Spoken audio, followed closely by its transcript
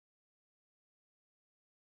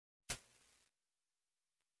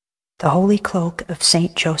the Holy Cloak of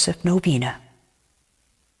Saint Joseph Novena.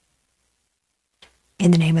 In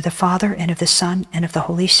the name of the Father, and of the Son, and of the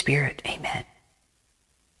Holy Spirit. Amen.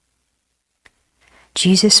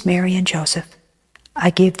 Jesus, Mary, and Joseph, I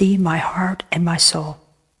give thee my heart and my soul.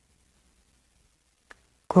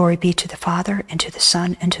 Glory be to the Father, and to the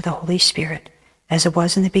Son, and to the Holy Spirit, as it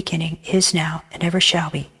was in the beginning, is now, and ever shall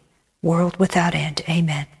be, world without end.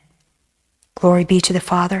 Amen. Glory be to the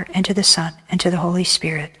Father, and to the Son, and to the Holy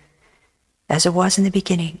Spirit, as it was in the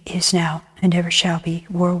beginning, is now, and ever shall be,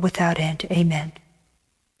 world without end. Amen.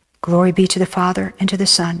 Glory be to the Father, and to the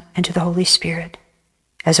Son, and to the Holy Spirit,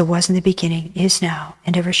 as it was in the beginning, is now,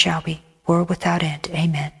 and ever shall be, world without end.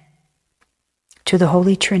 Amen. To the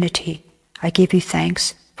Holy Trinity, I give you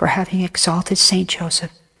thanks for having exalted Saint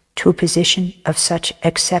Joseph to a position of such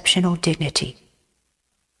exceptional dignity.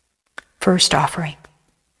 First offering.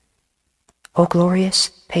 O glorious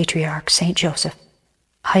Patriarch Saint Joseph,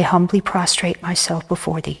 I humbly prostrate myself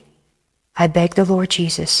before thee. I beg the Lord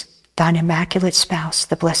Jesus, thine immaculate spouse,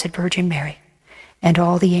 the Blessed Virgin Mary, and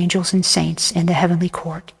all the angels and saints in the heavenly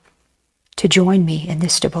court, to join me in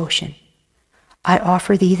this devotion. I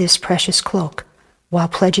offer thee this precious cloak, while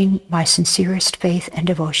pledging my sincerest faith and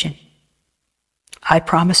devotion. I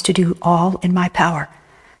promise to do all in my power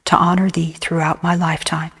to honor thee throughout my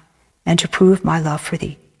lifetime, and to prove my love for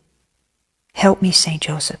thee. Help me, Saint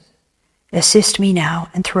Joseph. Assist me now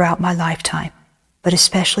and throughout my lifetime, but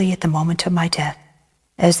especially at the moment of my death,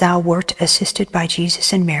 as thou wert assisted by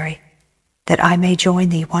Jesus and Mary, that I may join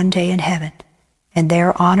thee one day in heaven, and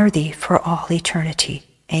there honor thee for all eternity.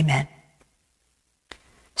 Amen.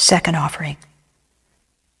 Second offering.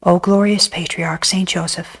 O glorious Patriarch Saint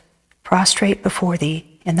Joseph, prostrate before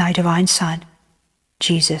thee in thy divine Son,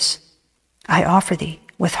 Jesus, I offer thee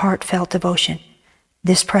with heartfelt devotion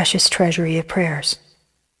this precious treasury of prayers,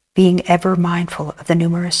 being ever mindful of the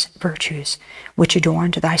numerous virtues which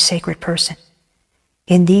adorned thy sacred person.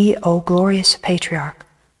 In thee, O glorious Patriarch,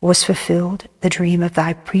 was fulfilled the dream of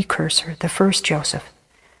thy precursor, the first Joseph,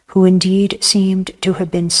 who indeed seemed to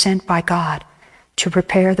have been sent by God to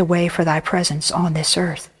prepare the way for thy presence on this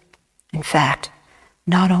earth. In fact,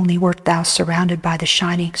 not only wert thou surrounded by the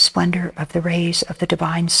shining splendor of the rays of the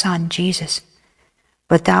divine Son, Jesus,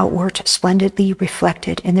 but thou wert splendidly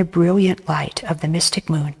reflected in the brilliant light of the mystic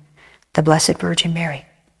moon, the Blessed Virgin Mary.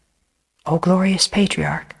 O glorious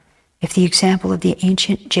Patriarch, if the example of the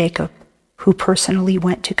ancient Jacob, who personally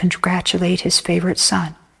went to congratulate his favorite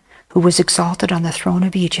son, who was exalted on the throne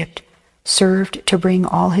of Egypt, served to bring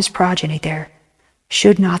all his progeny there,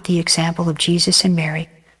 should not the example of Jesus and Mary,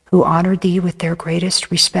 who honored thee with their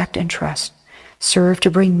greatest respect and trust, serve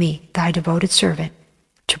to bring me, thy devoted servant,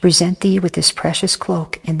 to present thee with this precious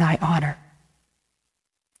cloak in thy honor?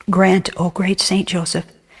 Grant, O great Saint Joseph,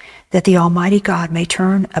 that the Almighty God may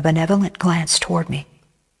turn a benevolent glance toward me.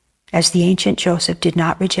 As the ancient Joseph did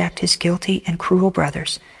not reject his guilty and cruel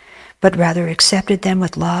brothers, but rather accepted them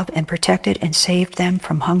with love and protected and saved them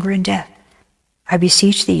from hunger and death, I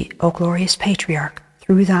beseech thee, O glorious Patriarch,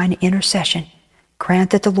 through thine intercession,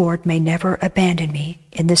 grant that the Lord may never abandon me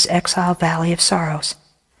in this exile valley of sorrows.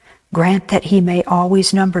 Grant that he may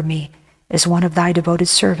always number me as one of thy devoted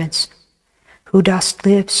servants, who dost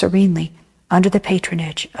live serenely under the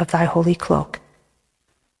patronage of thy holy cloak.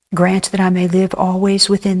 Grant that I may live always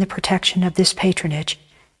within the protection of this patronage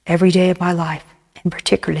every day of my life, and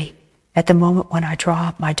particularly at the moment when I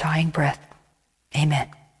draw my dying breath. Amen.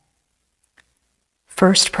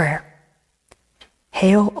 First prayer.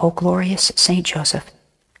 Hail, O glorious Saint Joseph,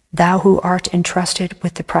 thou who art entrusted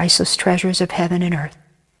with the priceless treasures of heaven and earth,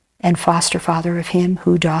 and foster father of him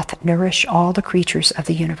who doth nourish all the creatures of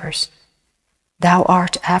the universe. Thou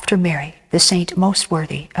art, after Mary, the saint most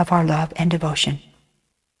worthy of our love and devotion.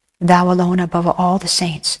 Thou alone above all the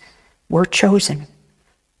saints wert chosen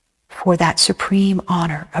for that supreme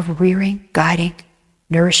honor of rearing, guiding,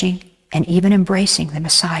 nourishing, and even embracing the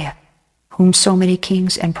Messiah, whom so many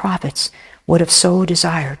kings and prophets would have so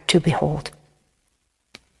desired to behold.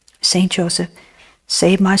 Saint Joseph,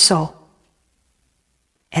 save my soul,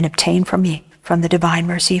 and obtain from me, from the divine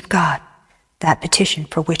mercy of God, that petition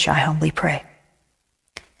for which I humbly pray.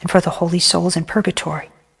 And for the holy souls in purgatory,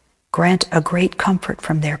 grant a great comfort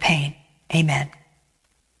from their pain. Amen.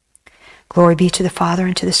 Glory be to the Father,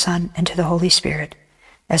 and to the Son, and to the Holy Spirit,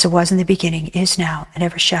 as it was in the beginning, is now, and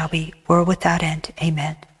ever shall be, world without end.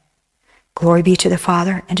 Amen. Glory be to the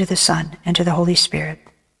Father, and to the Son, and to the Holy Spirit,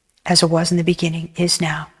 as it was in the beginning, is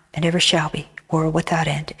now, and ever shall be, world without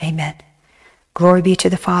end. Amen. Glory be to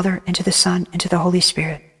the Father, and to the Son, and to the Holy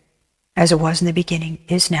Spirit, as it was in the beginning,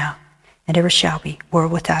 is now, and ever shall be,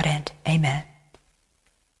 world without end. Amen.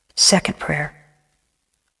 Second prayer.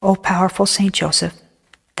 O powerful Saint Joseph,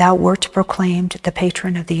 thou wert proclaimed the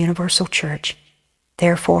patron of the universal church.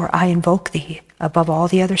 Therefore I invoke thee above all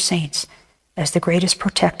the other saints as the greatest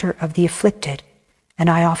protector of the afflicted, and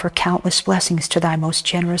I offer countless blessings to thy most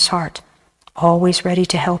generous heart, always ready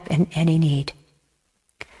to help in any need.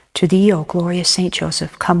 To thee, O glorious Saint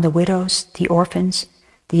Joseph, come the widows, the orphans,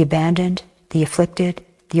 the abandoned, the afflicted,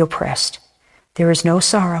 the oppressed. There is no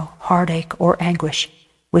sorrow, heartache, or anguish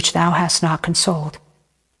which thou hast not consoled.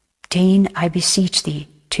 Deign, I beseech thee,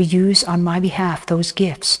 to use on my behalf those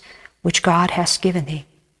gifts which God has given thee,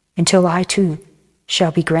 until I too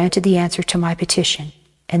shall be granted the answer to my petition,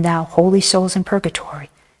 and thou, holy souls in purgatory,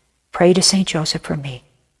 pray to Saint Joseph for me.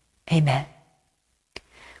 Amen.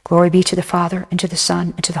 Glory be to the Father, and to the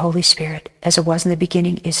Son, and to the Holy Spirit, as it was in the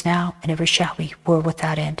beginning, is now, and ever shall be, world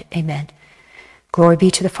without end. Amen. Glory be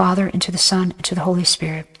to the Father, and to the Son, and to the Holy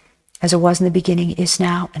Spirit, as it was in the beginning, is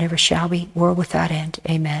now, and ever shall be, world without end.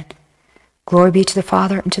 Amen. Glory be to the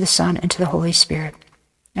Father, and to the Son, and to the Holy Spirit,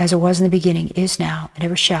 as it was in the beginning, is now, and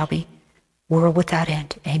ever shall be, world without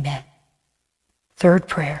end. Amen. Third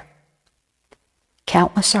prayer.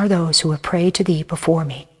 Countless are those who have prayed to thee before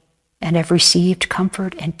me, and have received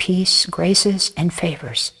comfort and peace, graces and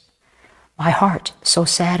favors. My heart, so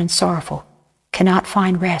sad and sorrowful, cannot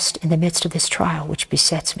find rest in the midst of this trial which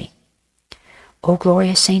besets me. O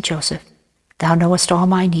glorious Saint Joseph, thou knowest all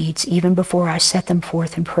my needs even before I set them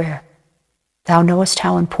forth in prayer. Thou knowest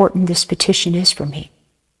how important this petition is for me.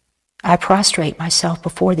 I prostrate myself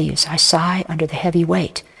before thee as I sigh under the heavy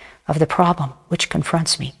weight of the problem which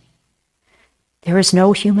confronts me. There is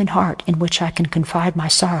no human heart in which I can confide my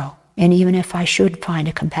sorrow, and even if I should find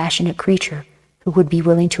a compassionate creature who would be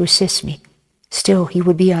willing to assist me, still he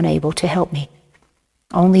would be unable to help me.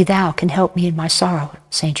 Only thou can help me in my sorrow,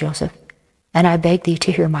 Saint Joseph, and I beg thee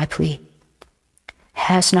to hear my plea.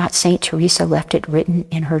 Has not Saint Teresa left it written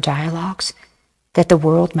in her dialogues that the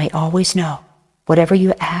world may always know, whatever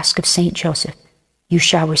you ask of Saint Joseph, you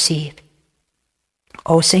shall receive?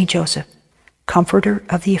 O Saint Joseph, comforter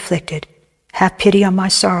of the afflicted, have pity on my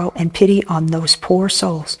sorrow and pity on those poor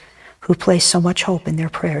souls who place so much hope in their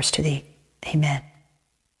prayers to thee. Amen.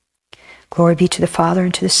 Glory be to the Father,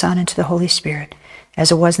 and to the Son, and to the Holy Spirit,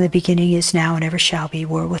 as it was in the beginning, is now, and ever shall be,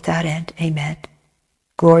 world without end. Amen.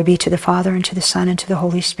 Glory be to the Father, and to the Son, and to the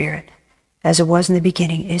Holy Spirit, as it was in the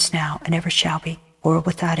beginning, is now, and ever shall be, world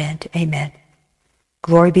without end. Amen.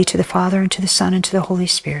 Glory be to the Father, and to the Son, and to the Holy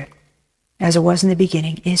Spirit, as it was in the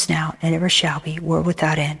beginning, is now, and ever shall be, world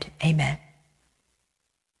without end. Amen.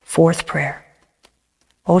 Fourth prayer.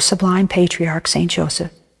 O sublime Patriarch Saint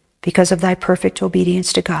Joseph, because of thy perfect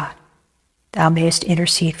obedience to God, thou mayest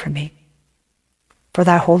intercede for me. For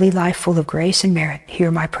thy holy life full of grace and merit,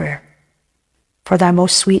 hear my prayer. For thy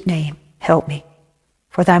most sweet name, help me.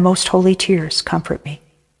 For thy most holy tears, comfort me.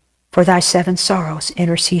 For thy 7 sorrows,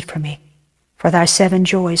 intercede for me. For thy 7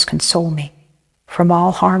 joys, console me. From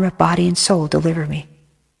all harm of body and soul, deliver me.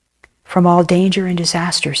 From all danger and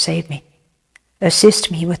disaster, save me.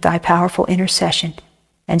 Assist me with thy powerful intercession,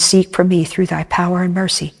 and seek for me through thy power and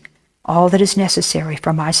mercy all that is necessary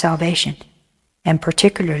for my salvation, and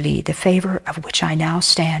particularly the favor of which I now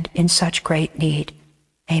stand in such great need.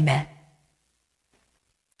 Amen.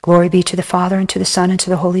 Glory be to the Father, and to the Son, and to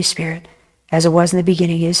the Holy Spirit, as it was in the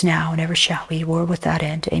beginning, is now, and ever shall be, world without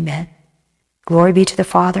end. Amen. Glory be to the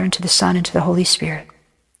Father, and to the Son, and to the Holy Spirit,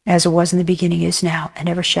 as it was in the beginning, is now, and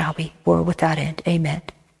ever shall be, world without end. Amen.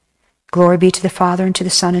 Glory be to the Father, and to the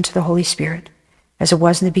Son, and to the Holy Spirit, as it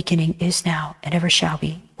was in the beginning, is now, and ever shall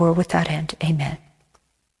be, world without end. Amen.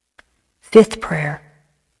 Fifth prayer.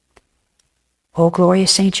 O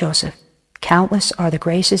glorious Saint Joseph, countless are the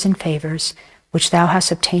graces and favors which thou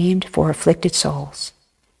hast obtained for afflicted souls.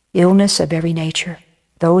 Illness of every nature,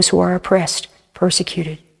 those who are oppressed,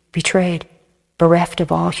 persecuted, betrayed, bereft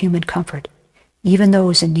of all human comfort, even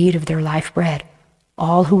those in need of their life bread,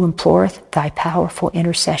 all who imploreth thy powerful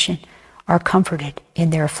intercession are comforted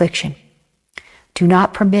in their affliction. Do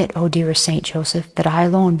not permit, O dearest Saint Joseph, that I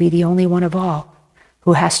alone be the only one of all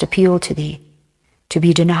who hast appealed to thee, to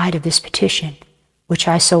be denied of this petition, which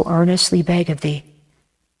I so earnestly beg of thee.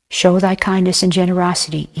 Show thy kindness and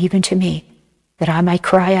generosity even to me, that I may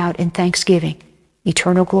cry out in thanksgiving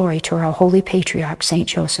eternal glory to our holy Patriarch Saint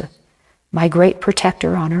Joseph, my great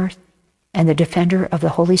protector on earth and the defender of the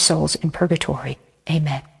holy souls in purgatory.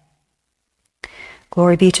 Amen.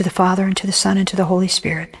 Glory be to the Father, and to the Son, and to the Holy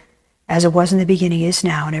Spirit, as it was in the beginning, is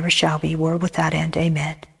now, and ever shall be, world without end.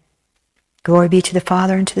 Amen. Glory be to the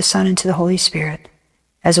Father, and to the Son, and to the Holy Spirit,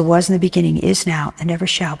 as it was in the beginning, is now, and ever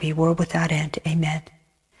shall be, world without end. Amen.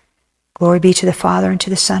 Glory be to the Father, and to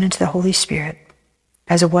the Son, and to the Holy Spirit,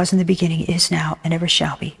 as it was in the beginning, is now, and ever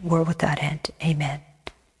shall be, world without end. Amen.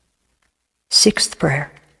 Sixth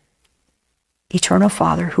prayer. Eternal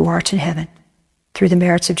Father, who art in heaven, through the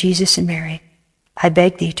merits of Jesus and Mary, I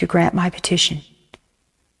beg thee to grant my petition.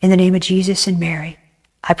 In the name of Jesus and Mary,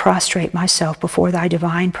 I prostrate myself before thy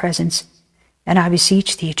divine presence, and I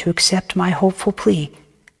beseech thee to accept my hopeful plea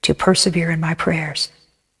to persevere in my prayers,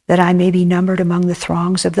 that I may be numbered among the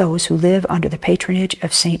throngs of those who live under the patronage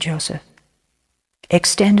of Saint Joseph.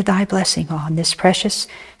 Extend thy blessing on this precious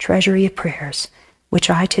treasury of prayers, which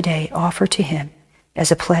I today offer to him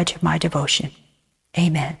as a pledge of my devotion.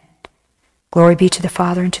 Amen. Glory be to the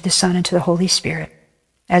Father, and to the Son, and to the Holy Spirit,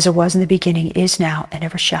 as it was in the beginning, is now, and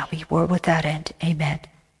ever shall be, world without end. Amen.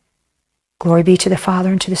 Glory be to the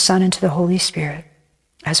Father, and to the Son, and to the Holy Spirit,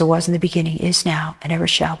 as it was in the beginning, is now, and ever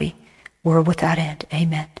shall be, world without end.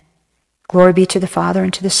 Amen. Glory be to the Father,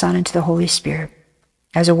 and to the Son, and to the Holy Spirit,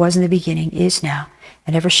 as it was in the beginning, is now,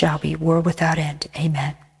 and ever shall be, world without end.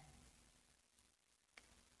 Amen.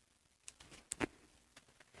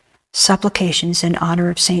 Supplications in honor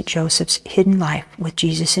of Saint Joseph's hidden life with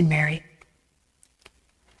Jesus and Mary.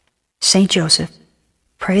 Saint Joseph,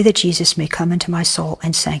 pray that Jesus may come into my soul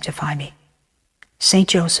and sanctify me. Saint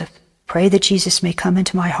Joseph, pray that Jesus may come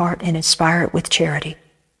into my heart and inspire it with charity.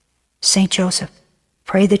 Saint Joseph,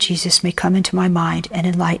 pray that Jesus may come into my mind and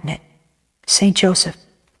enlighten it. Saint Joseph,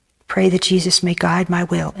 pray that Jesus may guide my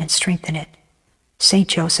will and strengthen it. Saint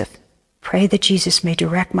Joseph, pray that Jesus may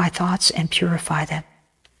direct my thoughts and purify them.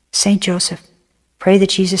 Saint Joseph, pray that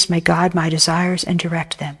Jesus may guide my desires and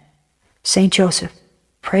direct them. Saint Joseph,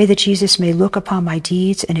 pray that Jesus may look upon my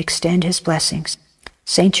deeds and extend his blessings.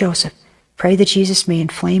 Saint Joseph, pray that Jesus may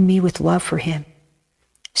inflame me with love for him.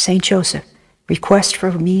 Saint Joseph, request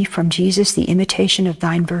for me from Jesus the imitation of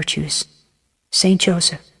thine virtues. Saint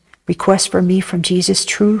Joseph, request for me from Jesus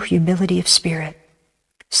true humility of spirit.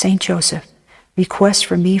 Saint Joseph, request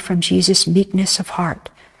for me from Jesus meekness of heart.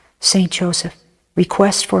 Saint Joseph,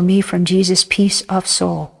 request for me from Jesus peace of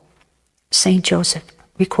soul. Saint Joseph,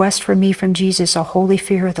 request for me from Jesus a holy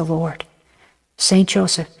fear of the Lord. Saint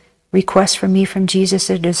Joseph, request for me from Jesus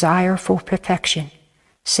a desire for perfection.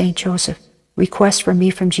 Saint Joseph, request for me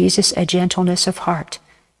from Jesus a gentleness of heart.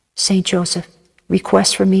 Saint Joseph,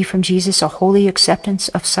 request for me from Jesus a holy acceptance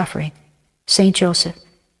of suffering. Saint Joseph,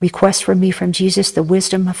 request for me from Jesus the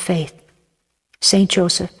wisdom of faith. Saint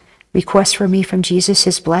Joseph, request for me from Jesus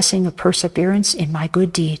his blessing of perseverance in my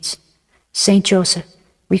good deeds. Saint Joseph,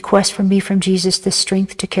 request for me from Jesus the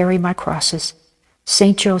strength to carry my crosses.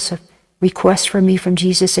 Saint Joseph, request for me from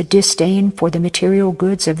Jesus a disdain for the material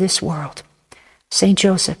goods of this world. Saint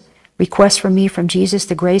Joseph, request for me from Jesus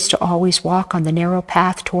the grace to always walk on the narrow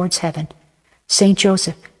path towards heaven. Saint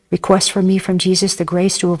Joseph, request for me from Jesus the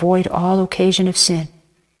grace to avoid all occasion of sin.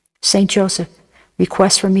 Saint Joseph,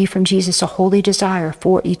 request for me from Jesus a holy desire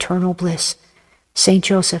for eternal bliss. Saint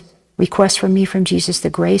Joseph, request for me from Jesus the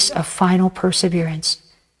grace of final perseverance.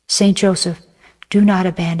 Saint Joseph, do not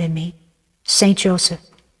abandon me. Saint Joseph,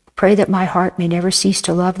 pray that my heart may never cease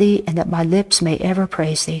to love thee, and that my lips may ever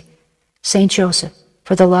praise thee. Saint Joseph,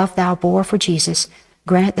 for the love thou bore for Jesus,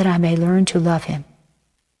 grant that I may learn to love him.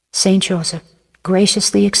 Saint Joseph,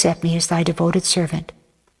 graciously accept me as thy devoted servant.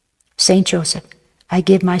 Saint Joseph, I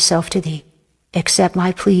give myself to thee. Accept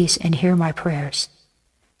my pleas and hear my prayers.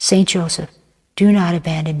 Saint Joseph, do not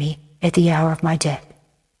abandon me at the hour of my death.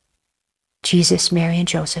 Jesus, Mary, and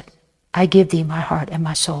Joseph, I give thee my heart and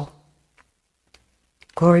my soul.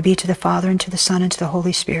 Glory be to the Father, and to the Son, and to the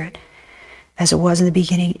Holy Spirit, as it was in the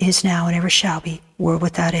beginning, is now, and ever shall be, world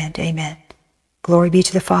without end. Amen. Glory be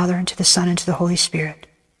to the Father, and to the Son, and to the Holy Spirit,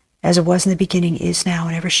 as it was in the beginning, is now,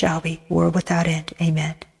 and ever shall be, world without end.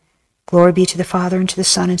 Amen. Glory be to the Father, and to the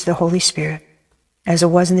Son, and to the Holy Spirit, as it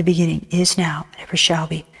was in the beginning, is now, and ever shall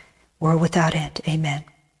be, world without end. Amen.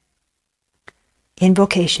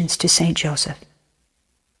 Invocations to Saint Joseph.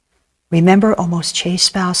 Remember, O most chaste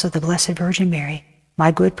spouse of the Blessed Virgin Mary,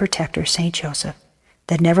 my good protector, Saint Joseph,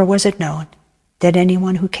 that never was it known that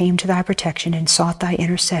anyone who came to thy protection and sought thy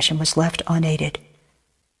intercession was left unaided.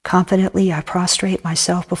 Confidently I prostrate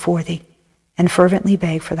myself before thee, and fervently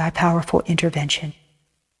beg for thy powerful intervention.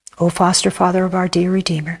 O foster father of our dear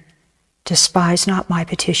Redeemer, despise not my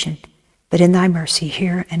petition, but in thy mercy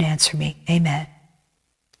hear and answer me. Amen.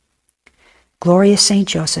 Glorious Saint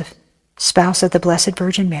Joseph, spouse of the Blessed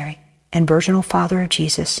Virgin Mary, and virginal Father of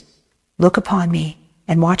Jesus, look upon me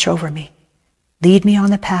and watch over me. Lead me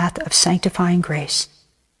on the path of sanctifying grace.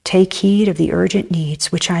 Take heed of the urgent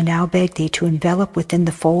needs which I now beg thee to envelop within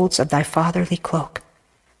the folds of thy fatherly cloak.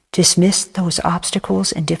 Dismiss those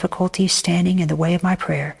obstacles and difficulties standing in the way of my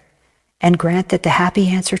prayer, and grant that the happy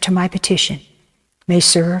answer to my petition may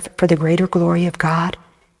serve for the greater glory of God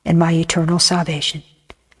and my eternal salvation.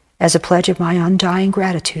 As a pledge of my undying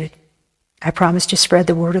gratitude, I promise to spread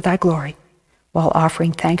the word of thy glory while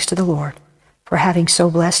offering thanks to the Lord for having so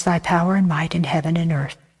blessed thy power and might in heaven and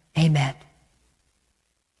earth. Amen.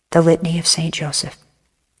 The Litany of Saint Joseph.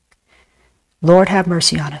 Lord, have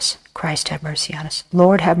mercy on us. Christ, have mercy on us.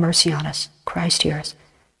 Lord, have mercy on us. Christ, hear us.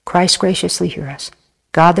 Christ, graciously hear us.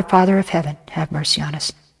 God, the Father of heaven, have mercy on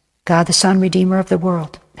us. God, the Son, Redeemer of the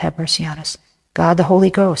world, have mercy on us. God, the Holy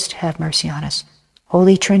Ghost, have mercy on us.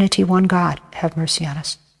 Holy Trinity, one God, have mercy on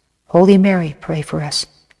us. Holy Mary, pray for us.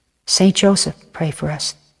 Saint Joseph, pray for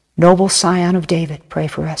us. Noble Scion of David, pray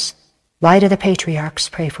for us. Light of the Patriarchs,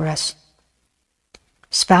 pray for us.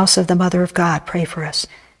 Spouse of the Mother of God, pray for us.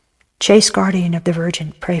 Chaste Guardian of the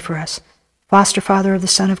Virgin, pray for us. Foster Father of the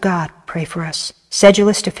Son of God, pray for us.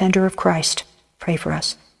 Sedulous Defender of Christ, pray for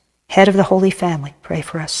us. Head of the Holy Family, pray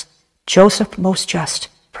for us. Joseph most just,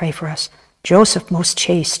 pray for us. Joseph most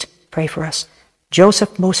chaste, pray for us.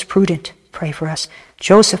 Joseph most prudent, pray for us.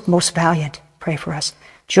 Joseph most valiant, pray for us.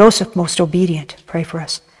 Joseph most obedient, pray for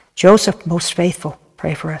us. Joseph most faithful,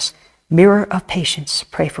 pray for us. Mirror of patience,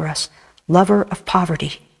 pray for us. Lover of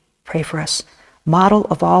poverty, pray for us. Model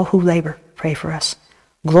of all who labor, pray for us.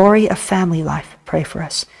 Glory of family life, pray for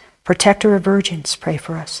us. Protector of virgins, pray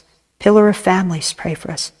for us. Pillar of families, pray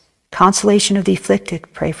for us. Consolation of the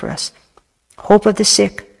afflicted, pray for us. Hope of the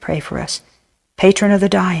sick, pray for us. Patron of the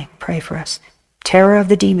dying, pray for us. Terror of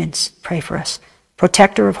the demons, pray for us.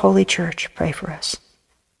 Protector of Holy Church, pray for us.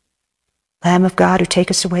 Lamb of God, who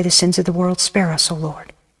takest away the sins of the world, spare us, O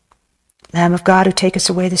Lord. Lamb of God, who takest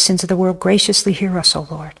away the sins of the world, graciously hear us, O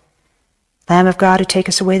Lord. Lamb of God, who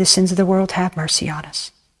takest away the sins of the world, have mercy on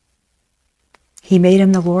us. He made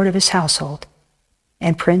him the Lord of his household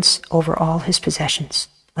and prince over all his possessions.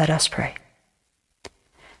 Let us pray.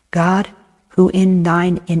 God, who in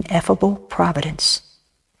thine ineffable providence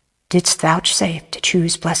didst vouchsafe to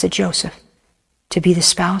choose blessed Joseph to be the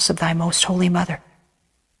spouse of thy most holy mother,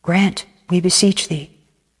 grant, we beseech thee,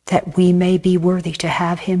 that we may be worthy to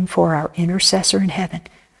have him for our intercessor in heaven,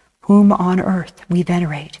 whom on earth we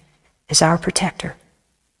venerate as our protector,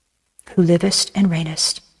 who livest and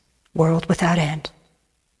reignest, world without end.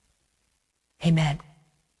 Amen.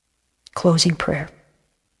 Closing prayer.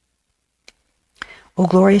 O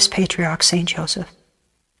glorious Patriarch Saint Joseph,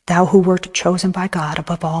 thou who wert chosen by God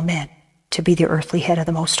above all men to be the earthly head of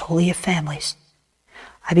the most holy of families,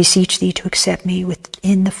 I beseech thee to accept me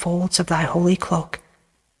within the folds of thy holy cloak,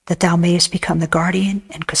 that thou mayest become the guardian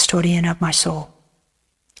and custodian of my soul.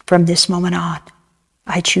 From this moment on,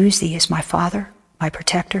 I choose thee as my Father, my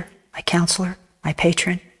protector, my counselor, my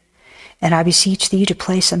patron, and I beseech thee to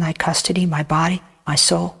place in thy custody my body, my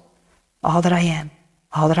soul, all that I am,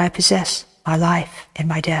 all that I possess, my life and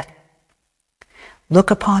my death.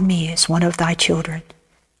 Look upon me as one of thy children.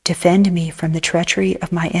 Defend me from the treachery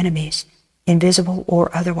of my enemies, invisible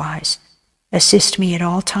or otherwise. Assist me at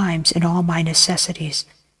all times in all my necessities.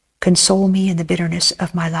 Console me in the bitterness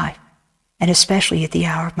of my life, and especially at the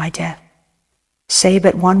hour of my death. Say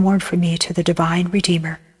but one word for me to the divine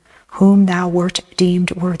Redeemer, whom thou wert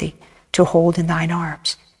deemed worthy to hold in thine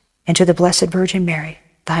arms, and to the Blessed Virgin Mary,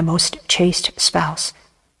 thy most chaste spouse.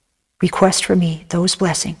 Request for me those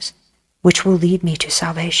blessings which will lead me to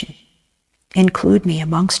salvation. Include me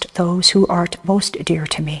amongst those who art most dear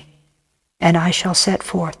to me, and I shall set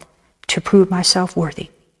forth to prove myself worthy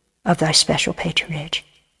of thy special patronage.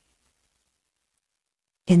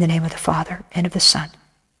 In the name of the Father, and of the Son,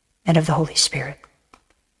 and of the Holy Spirit.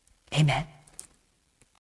 Amen.